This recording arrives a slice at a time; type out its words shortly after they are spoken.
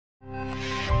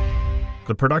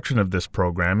The production of this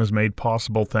program is made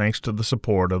possible thanks to the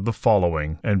support of the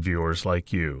following and viewers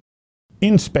like you.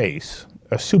 In space,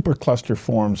 a supercluster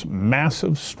forms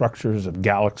massive structures of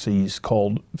galaxies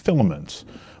called filaments,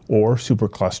 or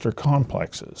supercluster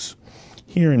complexes.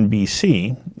 Here in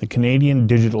BC, the Canadian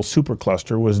Digital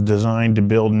Supercluster was designed to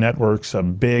build networks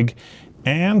of big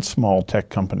and small tech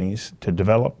companies to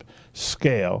develop,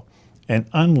 scale, and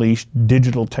unleash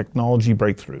digital technology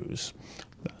breakthroughs.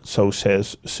 So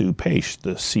says Sue Paish,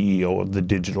 the CEO of the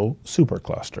Digital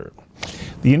Supercluster.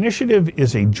 The initiative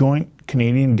is a joint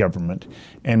Canadian government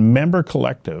and member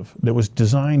collective that was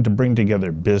designed to bring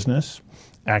together business,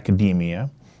 academia,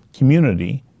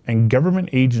 community, and government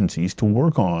agencies to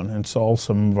work on and solve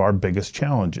some of our biggest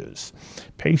challenges.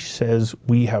 Paish says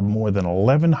we have more than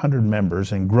 1,100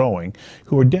 members and growing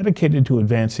who are dedicated to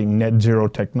advancing net zero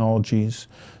technologies,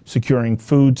 securing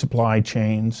food supply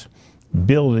chains,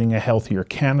 building a healthier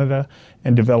Canada,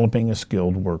 and developing a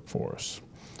skilled workforce.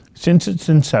 Since its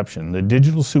inception, the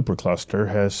Digital Supercluster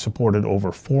has supported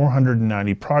over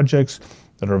 490 projects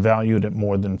that are valued at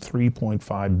more than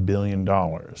 $3.5 billion,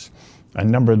 a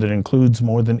number that includes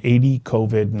more than 80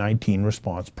 COVID-19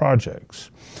 response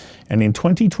projects. And in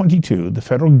 2022, the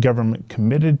federal government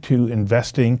committed to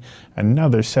investing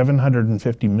another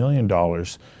 $750 million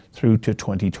through to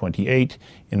 2028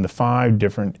 in the 5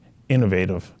 different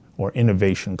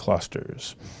innovation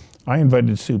clusters. I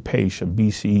invited Sue Paish of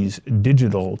BC's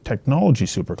Digital Technology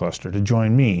Supercluster to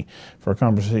join me for a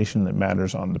conversation that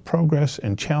matters on the progress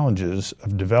and challenges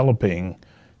of developing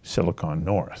Silicon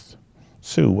North.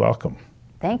 Sue, welcome.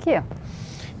 Thank you.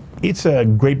 It's a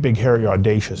great big hairy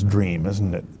audacious dream,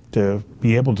 isn't it, to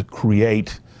be able to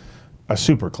create a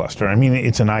supercluster. I mean,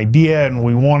 it's an idea and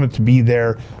we want it to be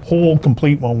there whole,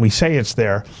 complete when we say it's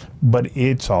there, but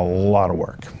it's a lot of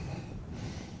work.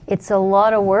 It's a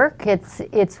lot of work.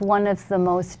 It's one of the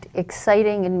most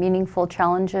exciting and meaningful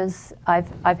challenges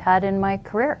I've had in my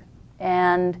career.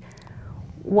 And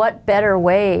what better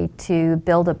way to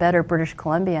build a better British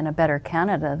Columbia and a better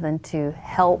Canada than to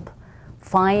help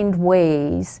find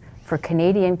ways for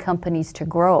Canadian companies to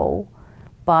grow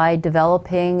by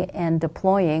developing and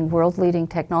deploying world-leading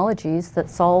technologies that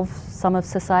solve some of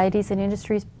society's and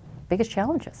industry's biggest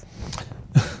challenges.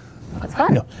 It's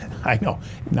fun. I know.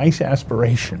 Nice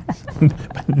aspiration.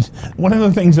 One of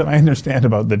the things that I understand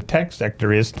about the tech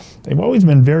sector is they've always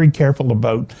been very careful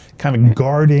about kind of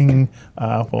guarding,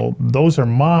 well, those are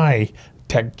my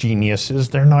tech geniuses,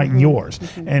 they're not yours.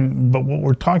 But what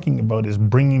we're talking about is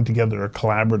bringing together a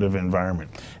collaborative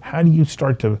environment. How do you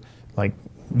start to,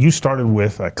 you started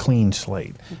with a clean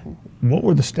slate. What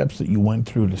were the steps that you went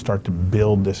through to start to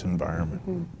build this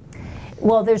environment?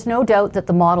 Well, there's no doubt that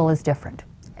the model is different.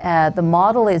 The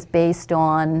model is based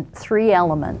on 3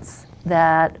 elements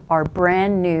that are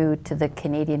brand new to the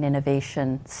Canadian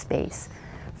innovation space.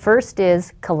 First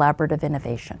is collaborative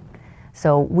innovation.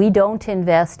 So we don't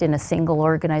invest in a single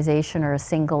organization or a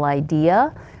single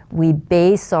idea. We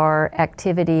base our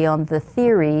activity on the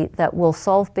theory that we'll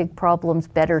solve big problems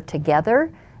better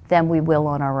together than we will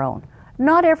on our own.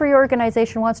 Not every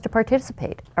organization wants to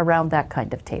participate around that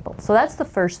kind of table. So that's the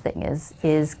first thing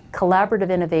is collaborative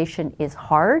innovation is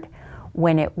hard.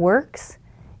 When it works,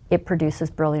 it produces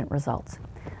brilliant results.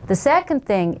 The second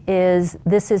thing is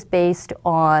this is based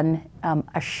on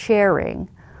a sharing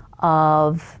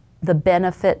of the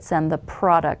benefits and the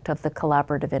product of the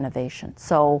collaborative innovation.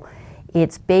 So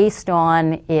it's based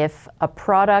on if a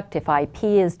product, if IP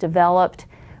is developed,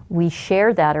 we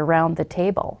share that around the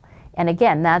table. And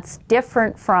again, that's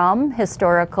different from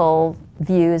historical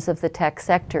views of the tech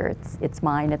sector. It's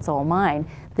mine, it's all mine.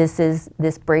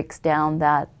 This breaks down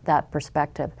that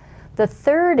perspective. The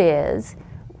third is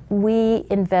we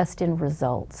invest in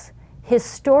results.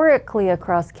 Historically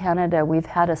across Canada, we've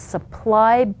had a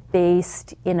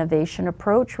supply-based innovation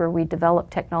approach where we develop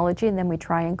technology and then we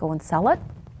try and go and sell it.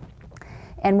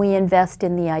 And we invest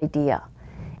in the idea.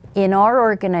 In our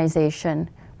organization,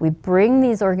 we bring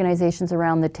these organizations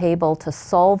around the table to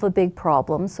solve a big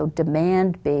problem, so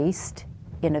demand-based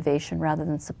innovation rather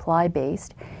than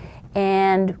supply-based.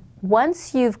 And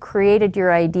once you've created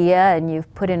your idea and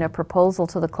you've put in a proposal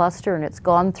to the cluster and it's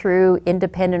gone through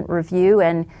independent review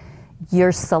and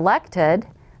you're selected,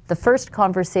 the first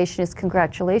conversation is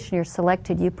congratulations, you're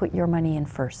selected, you put your money in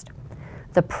first.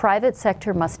 The private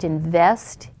sector must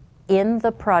invest in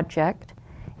the project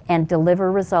and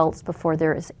deliver results before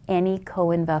there is any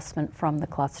co-investment from the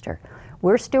cluster.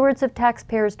 We're stewards of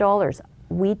taxpayers' dollars.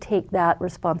 We take that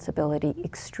responsibility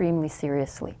extremely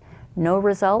seriously. No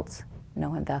results,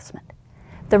 no investment.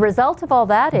 The result of all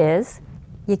that is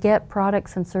you get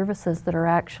products and services that are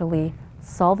actually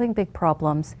solving big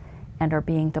problems and are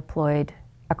being deployed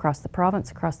across the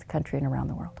province, across the country, and around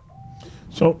the world.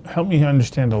 So help me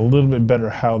understand a little bit better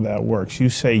how that works. You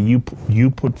say you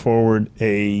put forward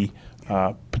a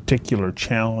particular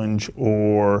challenge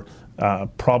or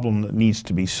problem that needs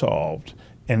to be solved,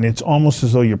 and it's almost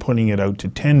as though you're putting it out to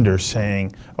tender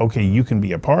saying, okay, you can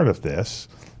be a part of this,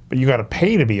 but you got to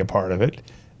pay to be a part of it,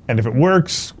 and if it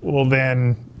works, well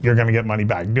then you're going to get money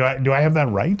back. Do I have that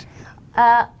right?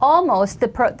 Almost.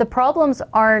 The problems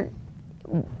aren't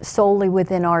solely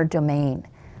within our domain.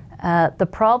 The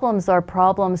problems are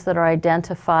problems that are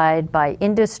identified by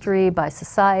industry, by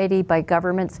society, by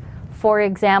governments. For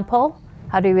example,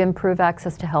 how do you improve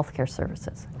access to healthcare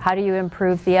services? How do you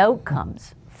improve the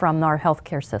outcomes from our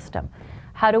healthcare system?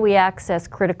 How do we access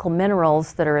critical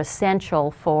minerals that are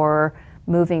essential for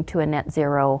moving to a net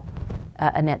zero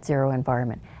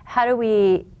environment? How do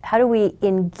we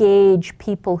engage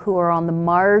people who are on the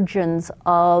margins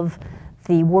of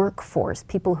the workforce,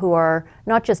 people who are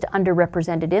not just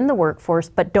underrepresented in the workforce,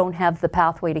 but don't have the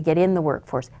pathway to get in the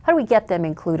workforce? How do we get them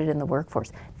included in the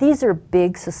workforce? These are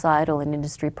big societal and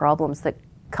industry problems that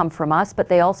come from us, but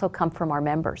they also come from our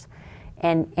members.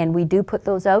 And we do put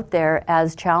those out there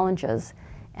as challenges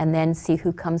and then see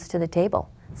who comes to the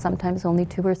table. Sometimes only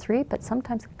 2 or 3, but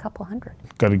sometimes a couple hundred.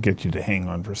 Got to get you to hang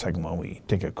on for a second while we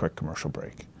take a quick commercial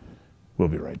break. We'll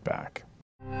be right back.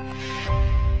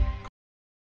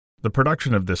 The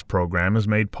production of this program is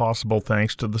made possible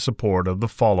thanks to the support of the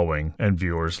following and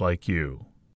viewers like you.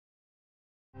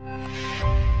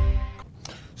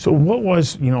 So what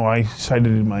was, I cited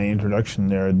in my introduction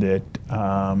there that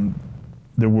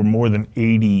there were more than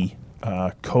 80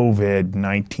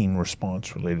 COVID-19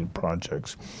 response-related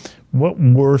projects. What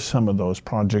were some of those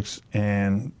projects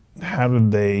and how did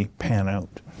they pan out?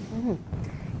 Mm-hmm.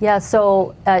 Yeah,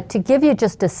 so to give you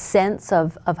just a sense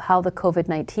of how the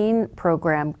COVID-19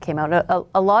 program came out,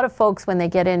 a lot of folks, when they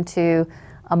get into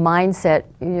a mindset,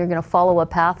 you're going to follow a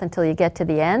path until you get to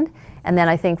the end. And then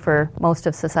I think for most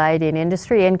of society and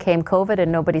industry, in came COVID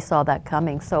and nobody saw that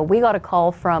coming. So we got a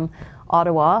call from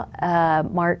Ottawa,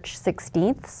 March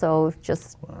 16th, so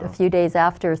just a few days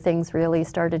after things really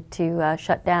started to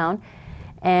shut down.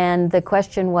 And the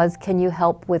question was, can you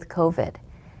help with COVID?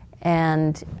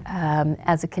 And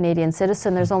as a Canadian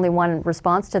citizen, there's only one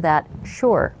response to that: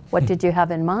 sure. What did you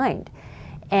have in mind?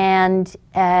 And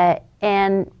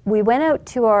we went out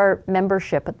to our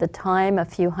membership, at the time a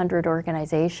few hundred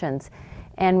organizations,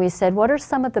 and we said, what are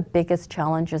some of the biggest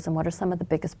challenges and what are some of the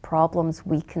biggest problems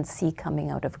we can see coming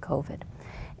out of COVID?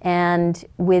 And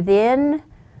within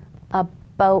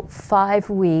about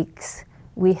 5 weeks,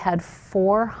 we had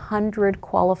 400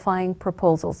 qualifying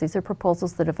proposals. These are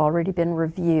proposals that have already been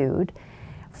reviewed.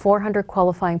 400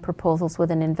 qualifying proposals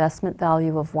with an investment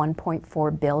value of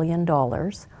 $1.4 billion.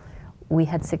 We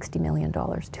had $60 million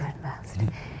to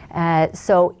invest.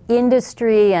 So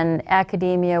industry and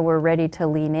academia were ready to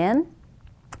lean in.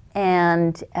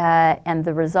 And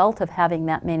the result of having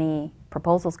that many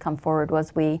proposals come forward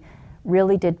was we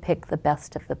really did pick the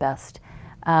best of the best.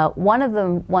 One of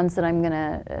the ones that I'm going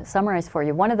to summarize for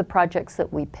you, one of the projects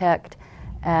that we picked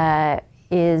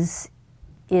is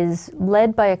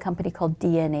led by a company called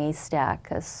DNA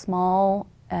Stack, a small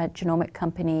genomic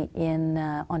company in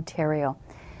Ontario.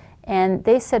 And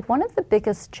they said one of the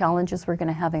biggest challenges we're going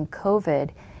to have in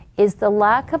COVID is the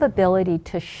lack of ability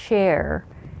to share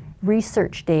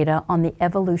research data on the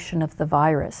evolution of the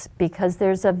virus, because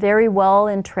there's a very well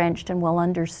entrenched and well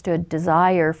understood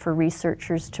desire for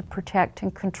researchers to protect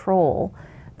and control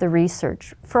the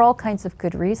research for all kinds of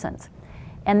good reasons.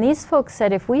 And these folks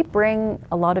said, if we bring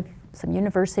some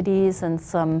universities and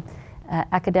some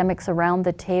academics around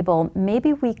the table,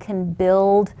 maybe we can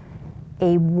build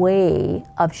a way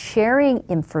of sharing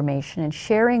information and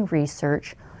sharing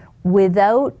research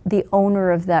without the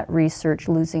owner of that research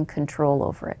losing control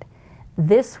over it.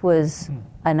 This was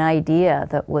an idea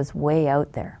that was way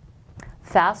out there.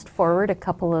 Fast forward a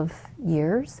couple of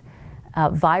years,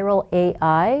 Viral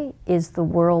AI is the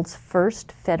world's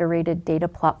first federated data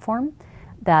platform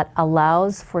that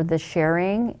allows for the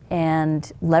sharing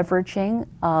and leveraging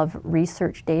of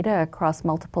research data across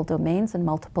multiple domains and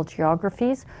multiple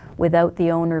geographies without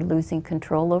the owner losing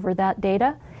control over that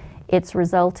data. It's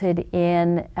resulted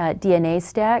in DNA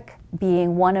Stack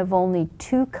being one of only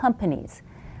 2 companies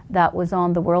that was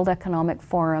on the World Economic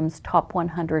Forum's top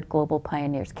 100 global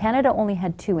pioneers. Canada only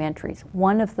had 2 entries.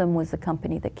 One of them was the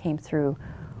company that came through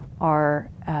our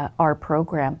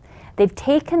program. They've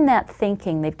taken that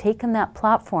thinking, they've taken that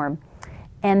platform,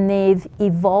 and they've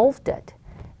evolved it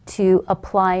to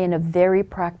apply in a very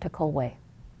practical way.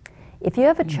 If you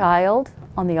have a child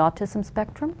on the autism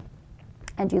spectrum,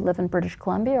 and you live in British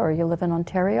Columbia or you live in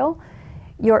Ontario,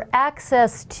 your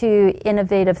access to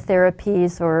innovative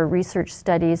therapies or research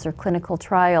studies or clinical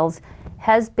trials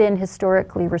has been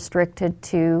historically restricted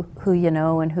to who you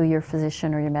know and who your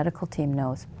physician or your medical team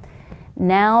knows.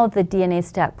 Now the DNA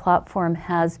Stack platform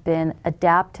has been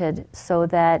adapted so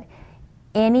that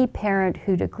any parent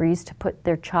who agrees to put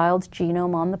their child's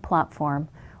genome on the platform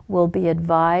will be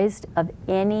advised of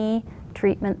any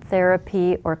treatment,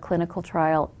 therapy, or clinical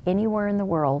trial anywhere in the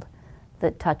world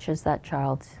that touches that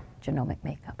child's genomic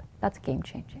makeup. That's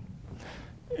game-changing.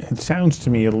 It sounds to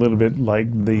me a little bit like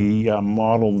the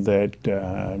model that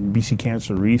BC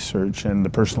Cancer Research and the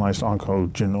Personalized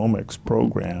Oncogenomics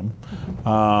program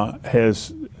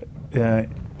has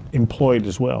employed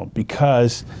as well,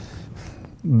 because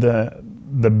the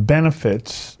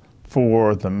benefits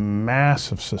for the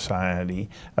mass of society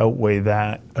outweigh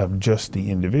that of just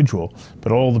the individual.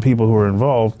 But all the people who are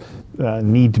involved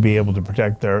need to be able to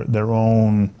protect their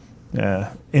own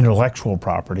intellectual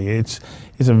property. It's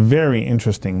a very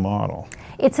interesting model.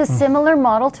 It's a similar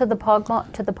model to the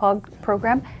POG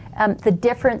program. The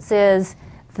difference is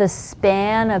the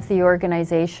span of the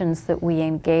organizations that we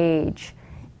engage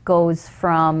goes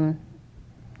from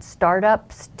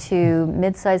startups to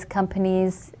mid-sized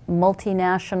companies,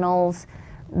 multinationals,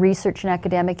 research and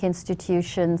academic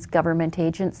institutions, government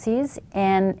agencies,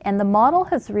 and the model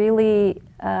has really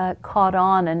caught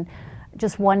on. And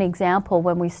just one example,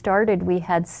 when we started, we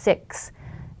had 6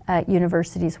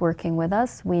 universities working with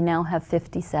us. We now have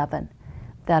 57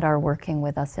 that are working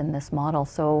with us in this model.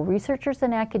 So researchers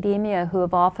in academia who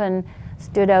have often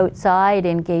stood outside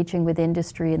engaging with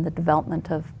industry in the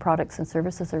development of products and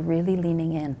services are really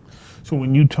leaning in. So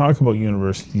when you talk about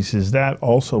universities, is that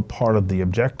also part of the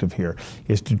objective here,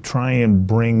 is to try and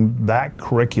bring that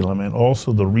curriculum and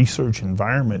also the research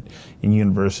environment in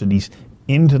universities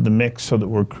into the mix so that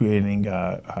we're creating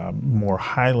a more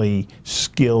highly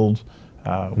skilled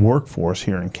workforce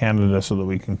here in Canada so that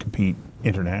we can compete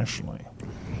internationally?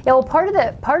 Yeah, well, part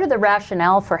of the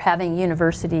rationale for having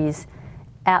universities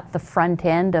at the front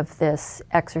end of this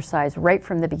exercise right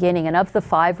from the beginning, and of the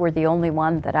 5, we're the only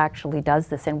one that actually does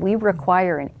this, and we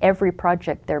require in every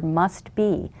project there must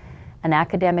be an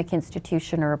academic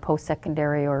institution or a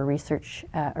post-secondary or a research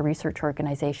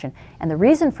organization. And the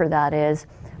reason for that is,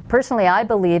 personally, I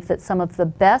believe that some of the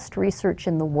best research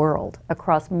in the world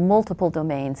across multiple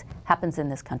domains happens in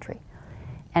this country.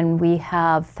 And we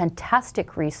have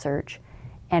fantastic research,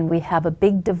 and we have a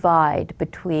big divide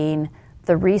between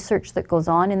the research that goes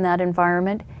on in that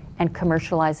environment and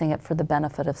commercializing it for the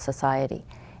benefit of society.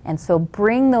 And so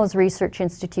bring those research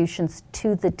institutions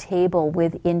to the table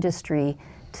with industry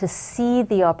to see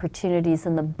the opportunities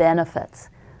and the benefits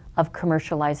of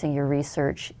commercializing your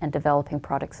research and developing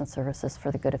products and services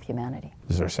for the good of humanity.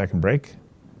 This is our second break.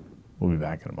 We'll be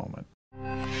back in a moment.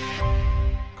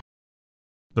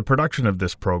 The production of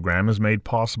this program is made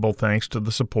possible thanks to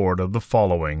the support of the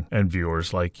following and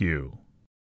viewers like you.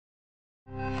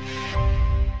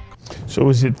 So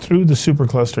is it through the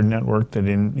Supercluster network that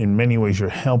in many ways you're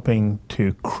helping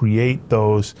to create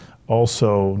those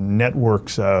also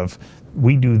networks of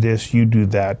we do this, you do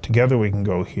that, together we can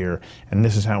go here, and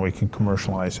this is how we can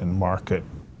commercialize and market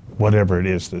whatever it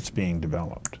is that's being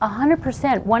developed?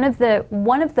 100%. One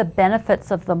of the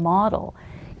benefits of the model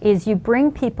is you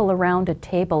bring people around a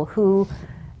table who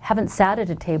haven't sat at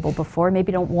a table before,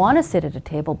 maybe don't want to sit at a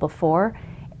table before,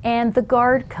 and the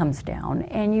guard comes down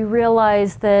and you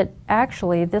realize that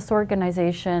actually this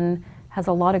organization has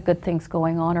a lot of good things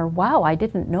going on, or wow, I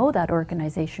didn't know that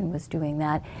organization was doing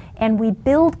that. And we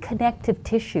build connective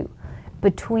tissue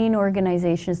between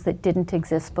organizations that didn't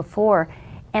exist before.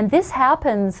 And this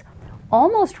happens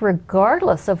almost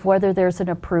regardless of whether there's an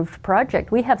approved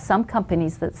project. We have some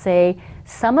companies that say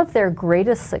some of their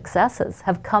greatest successes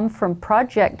have come from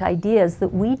project ideas that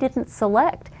we didn't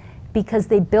select because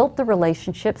they built the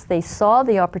relationships, they saw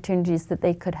the opportunities that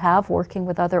they could have working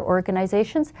with other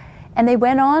organizations, and they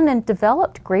went on and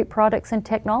developed great products and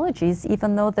technologies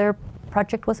even though their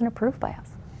project wasn't approved by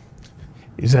us.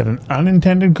 Is that an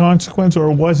unintended consequence,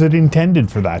 or was it intended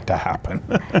for that to happen?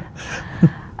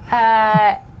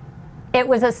 It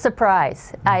was a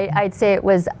surprise. I'd say it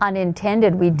was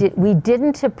unintended. We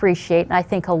didn't appreciate, and I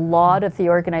think a lot of the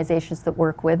organizations that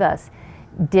work with us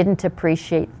didn't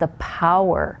appreciate the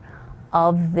power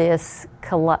of this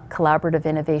collaborative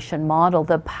innovation model,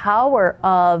 the power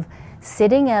of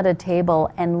sitting at a table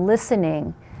and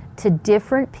listening to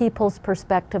different people's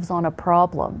perspectives on a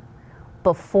problem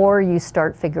before you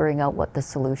start figuring out what the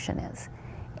solution is.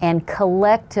 and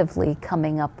collectively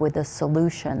coming up with a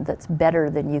solution that's better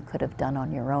than you could have done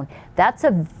on your own. That's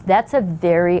a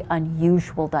very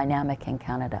unusual dynamic in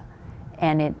Canada,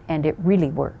 and it really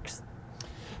works.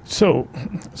 So,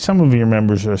 some of your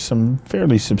members are some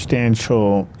fairly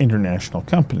substantial international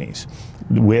companies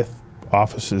with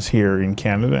offices here in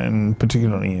Canada and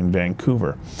particularly in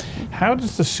Vancouver. How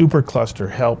does the supercluster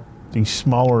help these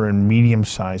smaller and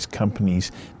medium-sized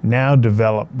companies now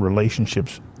develop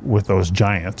relationships with those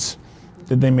giants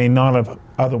that they may not have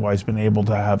otherwise been able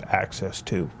to have access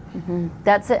to? Mm-hmm.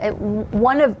 That's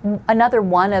another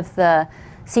one of the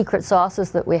secret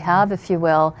sauces that we have, if you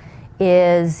will,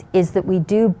 is that we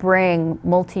do bring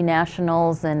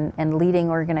multinationals and leading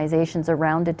organizations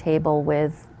around a table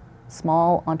with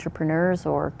small entrepreneurs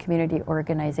or community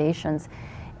organizations.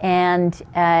 And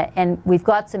we've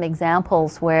got some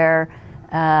examples where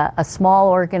a small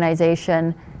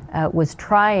organization was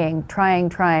trying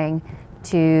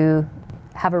to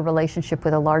have a relationship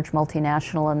with a large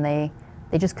multinational, and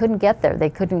they just couldn't get there.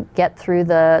 They couldn't get through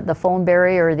the phone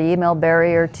barrier or the email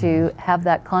barrier to have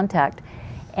that contact.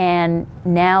 And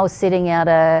now sitting at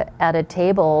a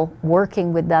table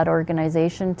working with that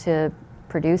organization to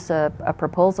produce a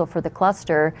proposal for the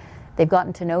cluster, they've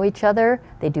gotten to know each other,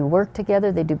 they do work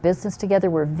together, they do business together.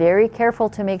 We're very careful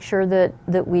to make sure that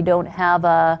we don't have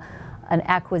an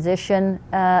acquisition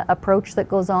approach that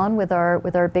goes on with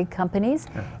our big companies,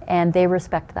 and they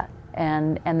respect that.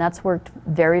 And that's worked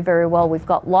very, very well. We've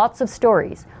got lots of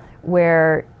stories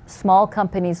where small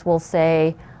companies will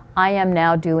say, I am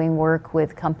now doing work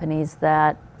with companies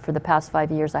that for the past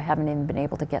 5 years I haven't even been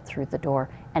able to get through the door,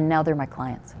 and now they're my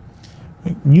clients.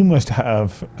 You must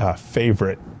have a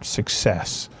favorite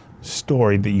success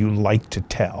story that you like to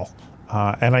tell.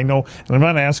 And I know, and I'm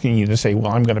not asking you to say,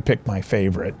 well, I'm going to pick my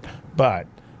favorite, but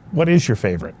what is your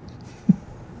favorite?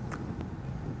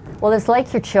 Well, it's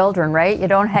like your children, right? You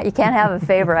can't have a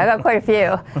favorite. I got quite a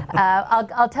few.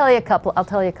 I'll tell you a couple. I'll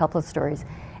tell you a couple of stories,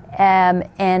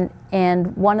 and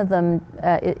one of them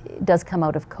it does come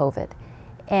out of COVID,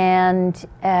 and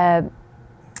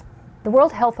the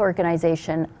World Health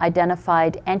Organization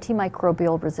identified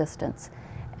antimicrobial resistance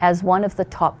as one of the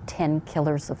top 10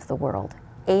 killers of the world.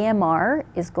 AMR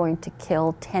is going to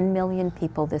kill 10 million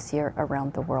people this year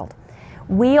around the world.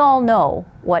 We all know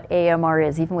what AMR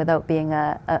is, even without being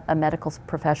a medical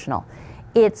professional.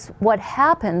 It's what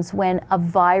happens when a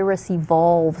virus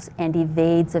evolves and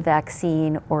evades a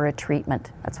vaccine or a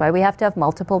treatment. That's why we have to have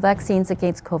multiple vaccines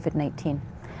against COVID-19.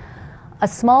 A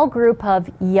small group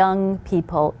of young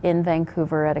people in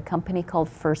Vancouver at a company called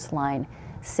First Line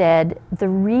said the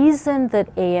reason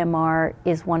that AMR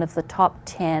is one of the top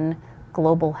 10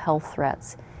 global health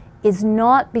threats is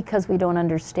not because we don't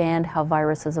understand how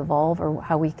viruses evolve or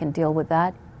how we can deal with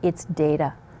that. It's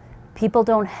data. People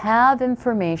don't have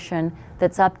information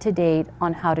that's up to date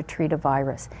on how to treat a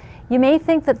virus. You may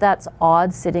think that that's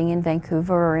odd sitting in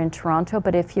Vancouver or in Toronto,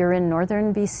 but if you're in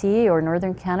northern BC or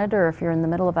northern Canada, or if you're in the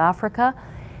middle of Africa,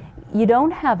 you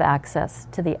don't have access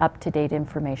to the up-to-date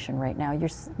information right now.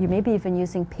 You may be even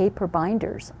using paper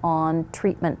binders on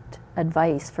treatment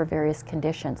advice for various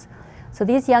conditions. So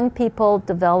these young people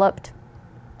developed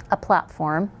a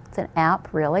platform, it's an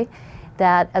app really,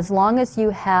 that as long as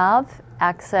you have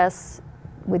access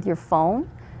with your phone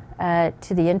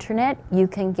to the internet, you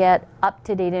can get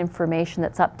up-to-date information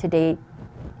that's up-to-date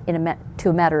to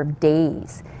a matter of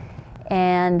days.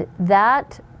 And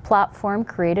that platform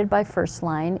created by First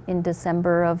Line in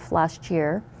December of last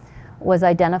year was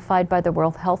identified by the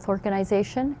World Health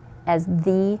Organization as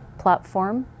the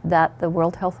platform that the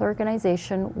World Health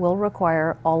Organization will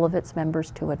require all of its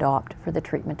members to adopt for the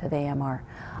treatment of AMR.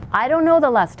 I don't know the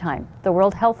last time the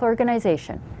World Health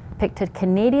Organization picked a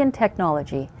Canadian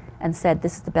technology and said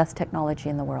this is the best technology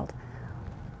in the world.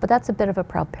 But that's a bit of a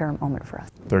proud parent moment for us.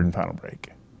 Third and final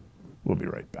break. We'll be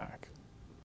right back.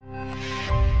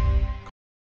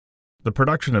 The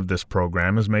production of this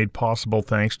program is made possible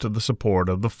thanks to the support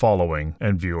of the following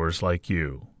and viewers like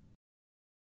you.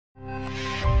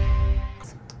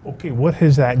 Okay, what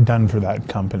has that done for that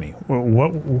company?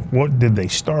 What did they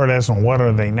start as, and what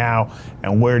are they now,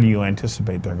 and where do you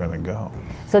anticipate they're going to go?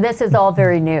 So this is all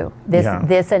very new.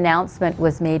 This announcement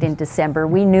was made in December.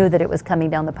 We knew that it was coming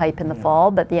down the pipe in the fall,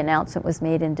 but the announcement was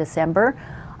made in December.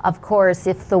 Of course,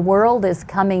 if the world is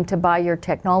coming to buy your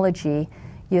technology,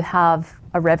 you have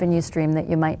a revenue stream that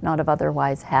you might not have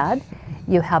otherwise had.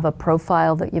 You have a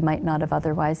profile that you might not have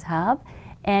otherwise had.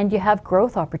 And you have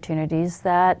growth opportunities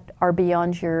that are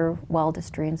beyond your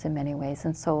wildest dreams in many ways.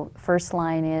 And so First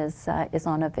Line is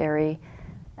on a very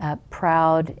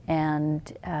proud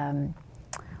and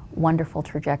wonderful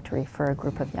trajectory for a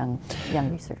group of young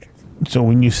researchers. So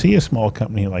when you see a small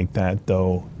company like that,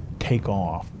 though, take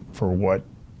off for what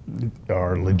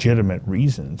are legitimate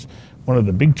reasons, one of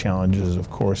the big challenges, of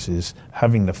course, is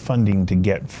having the funding to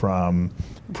get from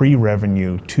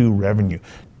pre-revenue to revenue.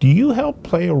 Do you help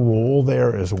play a role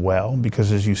there as well?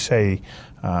 Because as you say,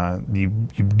 you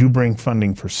do bring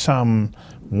funding for some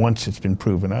once it's been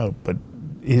proven out, but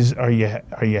are you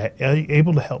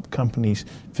able to help companies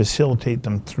facilitate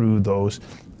them through those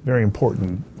very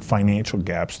important financial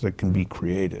gaps that can be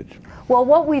created? Well,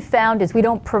 what we found is we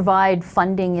don't provide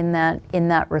funding in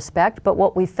that respect, but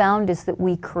what we found is that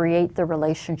we create the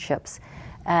relationships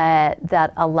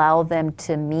that allow them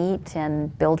to meet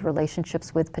and build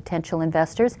relationships with potential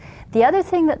investors. The other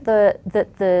thing that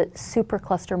the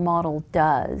supercluster model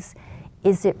does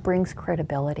is it brings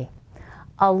credibility.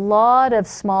 A lot of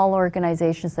small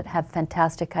organizations that have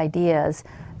fantastic ideas,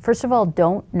 first of all,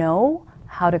 don't know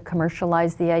how to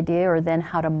commercialize the idea or then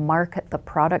how to market the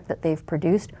product that they've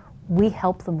produced. We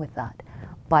help them with that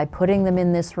by putting them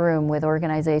in this room with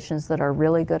organizations that are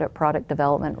really good at product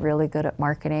development, really good at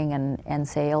marketing and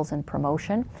sales and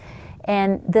promotion.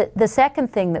 And the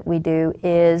second thing that we do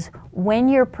is when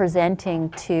you're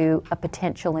presenting to a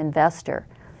potential investor,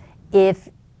 if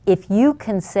you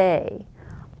can say,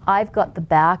 I've got the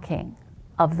backing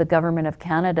of the Government of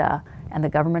Canada and the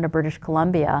Government of British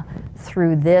Columbia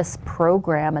through this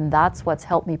program, and that's what's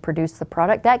helped me produce the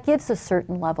product, that gives a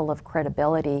certain level of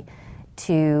credibility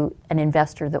to an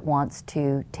investor that wants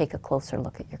to take a closer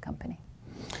look at your company.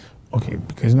 Okay,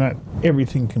 because not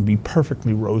everything can be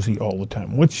perfectly rosy all the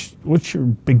time. What's your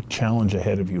big challenge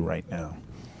ahead of you right now?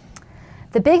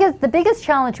 The biggest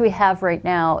challenge we have right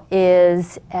now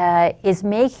is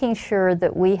making sure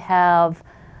that we have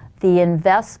the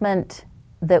investment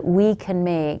that we can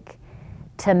make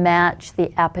to match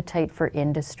the appetite for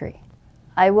industry.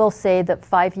 I will say that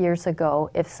 5 years ago,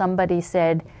 if somebody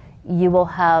said, you will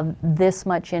have this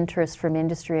much interest from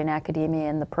industry and academia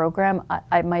in the program,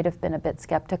 I might have been a bit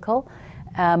skeptical.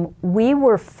 We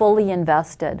were fully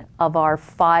invested of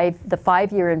the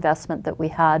 5-year investment that we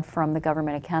had from the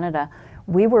Government of Canada.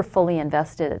 We were fully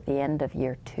invested at the end of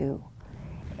year 2.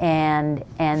 And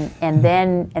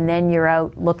then you're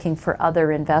out looking for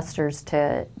other investors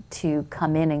to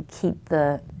come in and keep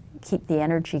the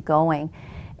energy going.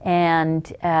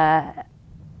 And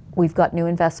we've got new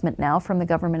investment now from the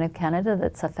Government of Canada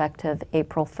that's effective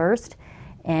April 1st,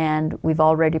 and we've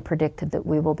already predicted that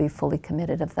we will be fully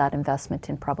committed of that investment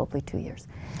in probably 2 years.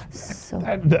 So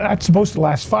that's supposed to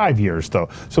last 5 years, though.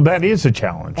 So that is a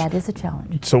challenge. That is a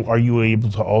challenge. So are you able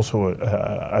to also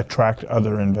attract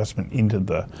other investment into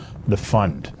the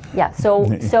fund? Yeah.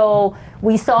 So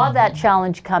we saw that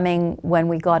challenge coming when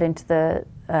we got into the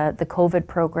COVID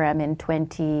program in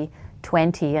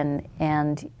 2020,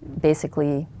 and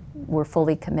basically we're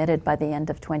fully committed by the end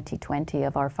of 2020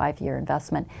 of our 5-year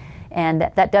investment, and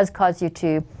that does cause you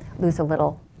to lose a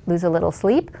little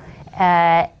sleep.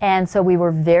 And so we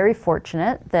were very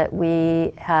fortunate that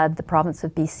we had the province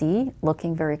of BC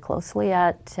looking very closely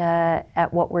at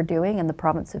what we're doing, and the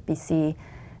province of BC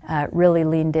really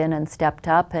leaned in and stepped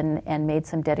up and made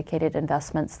some dedicated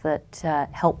investments that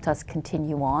helped us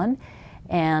continue on.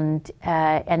 And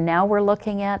now we're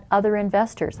looking at other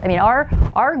investors. I mean,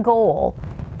 our goal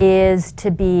is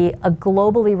to be a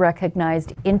globally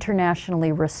recognized,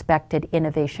 internationally respected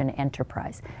innovation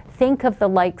enterprise. Think of the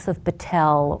likes of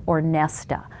Battelle or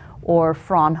Nesta or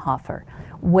Fraunhofer,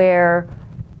 where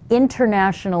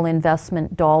international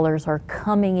investment dollars are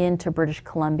coming into British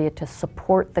Columbia to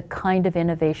support the kind of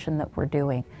innovation that we're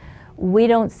doing. We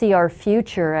don't see our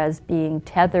future as being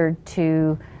tethered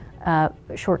to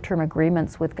short-term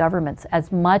agreements with governments.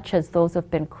 As much as those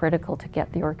have been critical to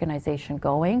get the organization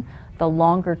going, the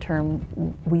longer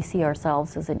term, we see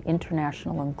ourselves as an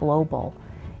international and global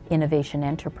innovation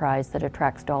enterprise that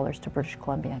attracts dollars to British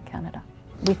Columbia and Canada.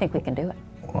 We think we can do it.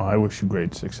 Well, I wish you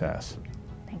great success.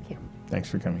 Thank you. Thanks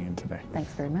for coming in today.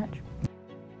 Thanks very much.